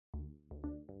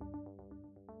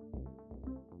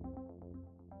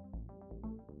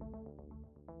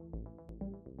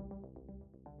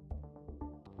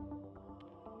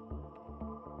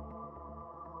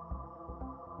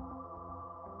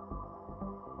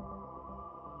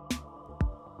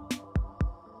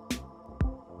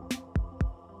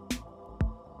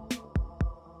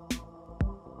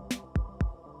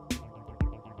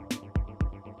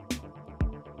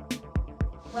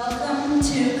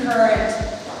to Current,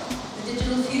 the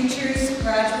Digital Futures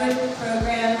Graduate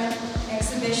Program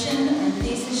Exhibition and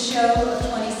Thesis Show of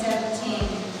 2017.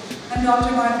 I'm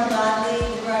Dr. Martha Ladley,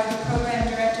 the Graduate Program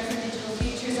Director for Digital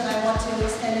Futures, and I want to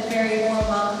extend a very warm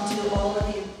welcome to all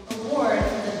of you. Award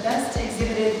for the Best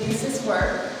Exhibited Thesis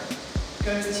Work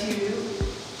goes to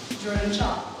Jordan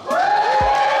Shaw.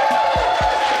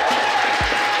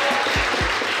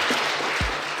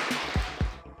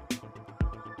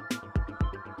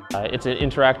 It's an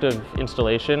interactive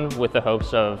installation with the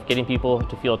hopes of getting people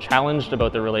to feel challenged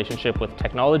about their relationship with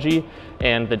technology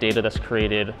and the data that's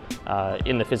created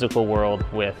in the physical world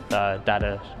with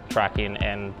data tracking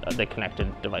and the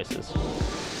connected devices.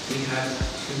 We have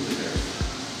two winners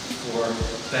for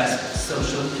Best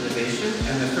Social Innovation,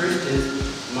 and the first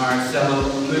is Marcelo.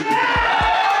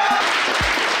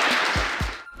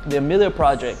 The Müller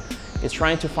project is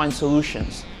trying to find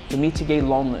solutions to mitigate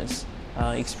loneliness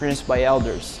experienced by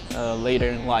elders later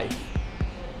in life.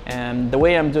 And the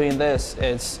way I'm doing this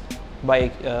is by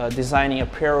designing a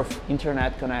pair of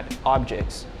internet-connected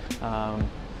objects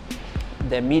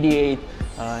that mediate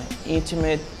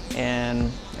intimate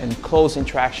and close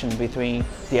interaction between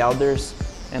the elders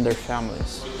and their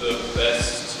families. The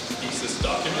best thesis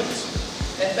document?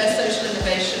 And best social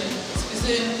innovation is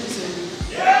Fusun Uzun.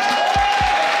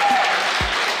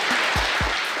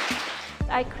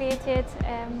 I created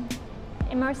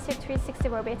immersive 360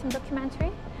 verbatim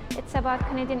documentary. It's about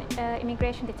Canadian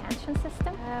immigration detention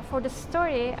system. For the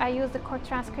story, I used the court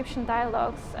transcription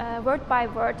dialogues word by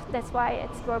word. That's why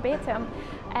it's verbatim.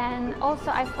 And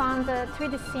also, I found the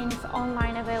 3D scenes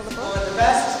online available. For the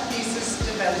best thesis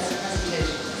defense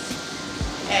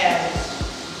presentations, and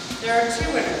there are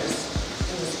two winners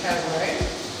in this category.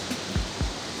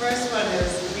 The first one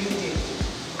is Ling Ding.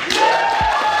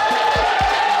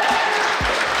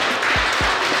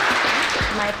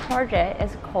 My project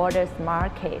is called a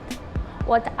Smart Kit.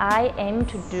 What I aim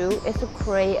to do is to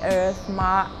create a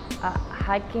smart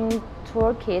hacking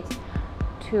toolkit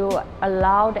to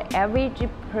allow the average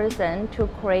person to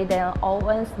create their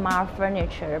own smart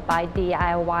furniture by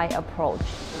DIY approach.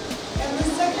 And the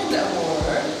second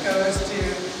award goes to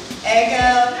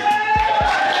Egill.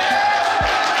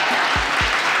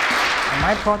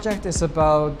 My project is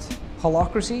about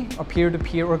holography, a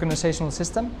peer-to-peer organizational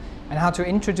system, and how to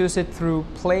introduce it through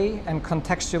play and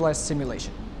contextualized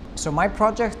simulation. So my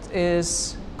project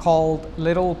is called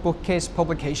Little Bookcase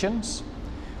Publications,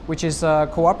 which is a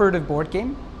cooperative board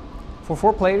game for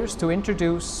 4 players to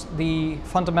introduce the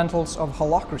fundamentals of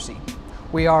holacracy.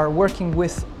 We are working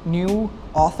with new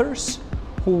authors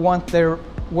who want their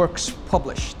works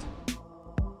published.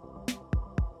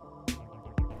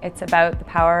 It's about the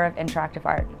power of interactive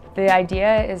art. The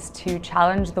idea is to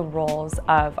challenge the roles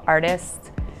of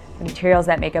artists, the materials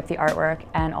that make up the artwork,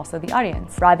 and also the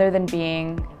audience. Rather than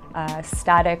being a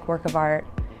static work of art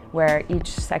where each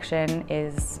section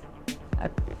is a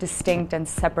distinct and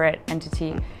separate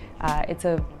entity, it's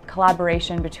a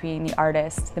collaboration between the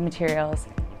artist, the materials,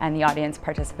 and the audience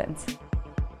participants.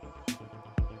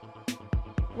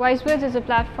 WiseWords is a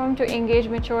platform to engage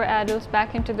mature adults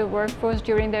back into the workforce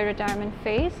during their retirement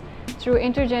phase through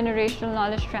intergenerational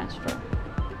knowledge transfer.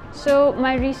 So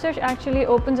my research actually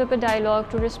opens up a dialogue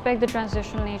to respect the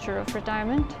transitional nature of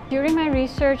retirement. During my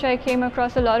research, I came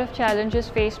across a lot of challenges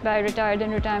faced by retired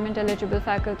and retirement eligible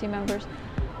faculty members.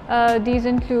 These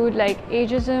include like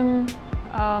ageism,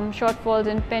 shortfalls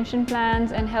in pension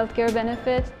plans and healthcare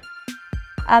benefits.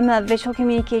 I'm a visual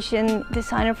communication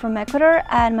designer from Ecuador,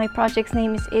 and my project's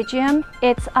name is Egill.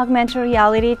 It's augmented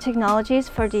reality technologies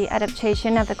for the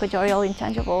adaptation of Ecuadorian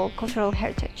intangible cultural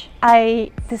heritage.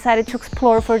 I decided to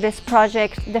explore for this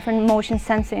project different motion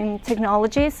sensing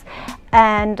technologies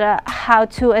and how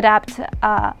to adapt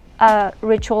a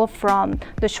ritual from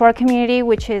the Shore community,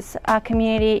 which is a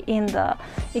community in the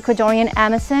Ecuadorian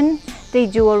Amazon. They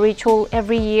do a ritual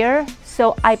every year.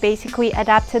 So I basically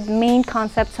adapted main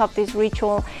concepts of this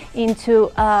ritual into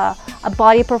a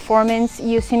body performance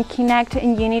using Kinect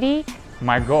and Unity.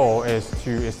 My goal is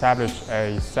to establish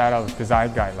a set of design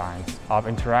guidelines of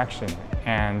interaction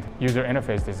and user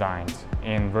interface designs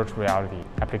in virtual reality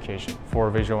application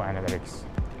for visual analytics.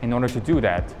 In order to do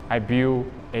that, I built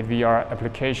a VR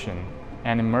application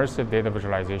and immersive data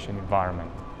visualization environment.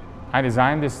 I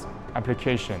designed this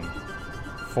application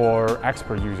for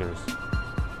expert users,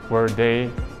 where they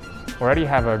already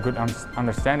have a good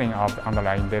understanding of the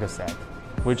underlying data set,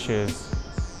 which is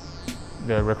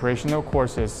the recreational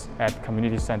courses at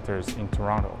community centers in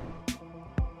Toronto.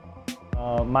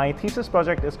 My thesis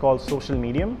project is called Social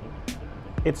Medium.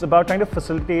 It's about trying to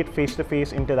facilitate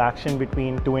face-to-face interaction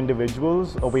between two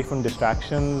individuals away from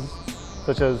distractions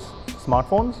such as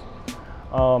smartphones.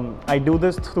 I do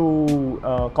this through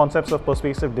concepts of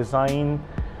persuasive design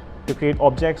to create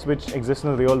objects which exist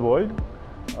in the real world,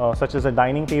 such as a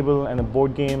dining table and a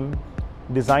board game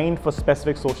designed for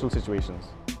specific social situations.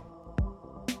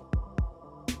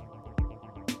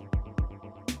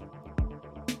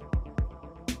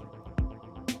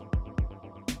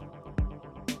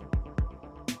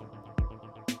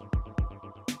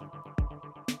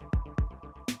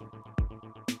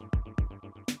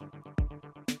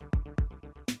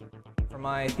 For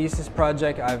my thesis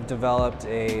project, I've developed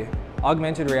an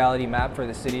augmented reality map for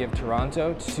the city of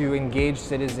Toronto to engage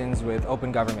citizens with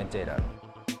open government data.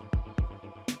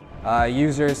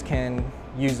 Users can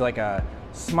use like a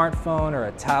smartphone or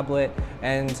a tablet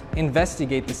and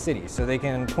investigate the city. So they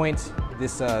can point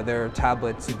their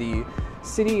tablet to the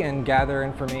city and gather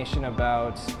information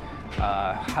about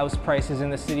house prices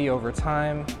in the city over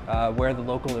time, where the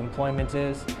local employment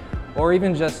is, or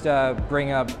even just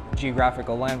bring up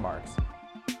geographical landmarks.